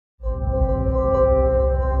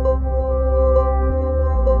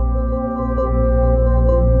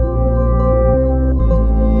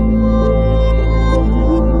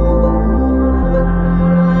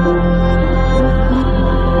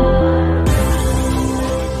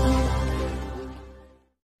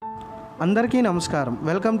అందరికీ నమస్కారం.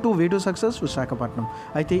 Welcome to way to success Visakhapatnam.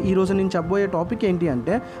 అయితే ఈరోజు నేను చెప్పబోయే టాపిక్ ఏంటి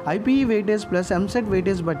అంటే IPE weightage plus EAMCET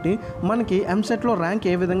weightage బట్టి మనకి ఎంసెట్లో ర్యాంక్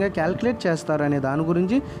ఏ విధంగా క్యాలిక్యులేట్ చేస్తారు అనే దాని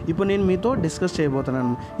గురించి ఇప్పుడు నేను మీతో డిస్కస్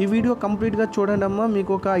చేయబోతున్నాను. ఈ వీడియో కంప్లీట్గా చూడండి అమ్మా,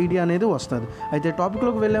 మీకు ఒక ఐడియా అనేది వస్తుంది. అయితే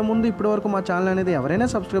టాపిక్లోకి వెళ్ళే ముందు ఇప్పటివరకు మా ఛానల్ అనేది ఎవరైనా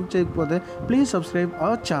సబ్స్క్రైబ్ చేయకపోతే ప్లీజ్ సబ్స్క్రైబ్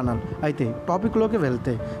అవర్ ఛానల్. అయితే టాపిక్లోకి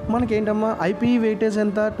వెళ్తే మనకేంటమ్మా ఐపీఈ వెయిటేజ్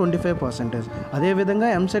ఎంత 25%, అదేవిధంగా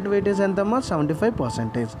ఎంసెట్ వెయిటేజ్ ఎంతమ్మా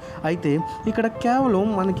 75%. అయితే ఇక్కడ కేవలం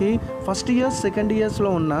మనకి ఫస్ట్ ఇయర్స్ సెకండ్ ఇయర్స్లో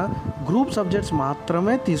ఉన్న గ్రూప్ సబ్జెక్ట్స్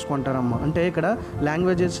మాత్రమే తీసుకుంటారమ్మా. అంటే ఇక్కడ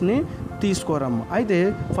లాంగ్వేజెస్ని తీసుకోరమ్మా. అయితే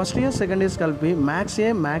ఫస్ట్ ఇయర్ సెకండ్ ఇయర్స్ కలిపి మ్యాథ్స్ ఏ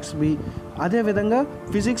మ్యాథ్స్ బి అదేవిధంగా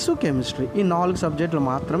ఫిజిక్స్ కెమిస్ట్రీ ఈ 4 సబ్జెక్టులు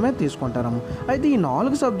మాత్రమే తీసుకుంటారమ్మ. అయితే ఈ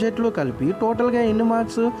 4 సబ్జెక్టులు కలిపి టోటల్గా ఎన్ని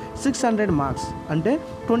మార్క్స్ 600 మార్క్స్, అంటే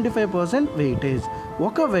 25% వెయిటేజ్.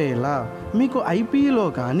 ఒకవేళ మీకు ఐపీఈలో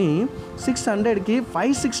కానీ 600కి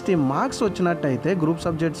 560 మార్క్స్ వచ్చినట్టయితే గ్రూప్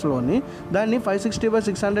సబ్జెక్ట్స్లోని దాన్ని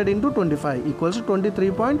 560/600 × 25 =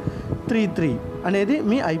 23.33 అనేది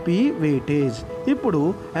మీ ఐపీఈ వెయిటేజ్. ఇప్పుడు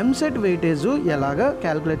ఎంసెట్ వెయిటేజ్ ఎలాగా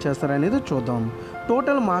క్యాలిక్యులేట్ చేస్తారనేది చూద్దాం.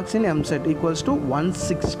 Total marks in MCET equals to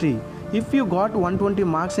 160. If you got 120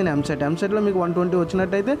 marks in MCET లో మీకు 120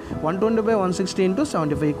 వచ్చినట్టయితే 120/160 ×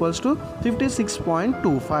 75 =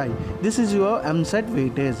 56.25. This is your EAMCET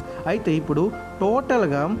weightage. అయితే ఇప్పుడు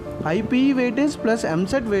టోటల్గా IPE weightage plus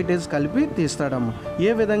EAMCET weightage కలిపి తీస్తాడమ్మ. ఏ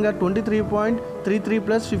విధంగా 23.33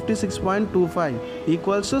 + 56.25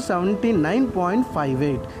 =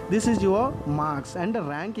 79.58. This is your marks and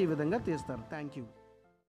rank ఈ విధంగా తీస్తారు. Thank you.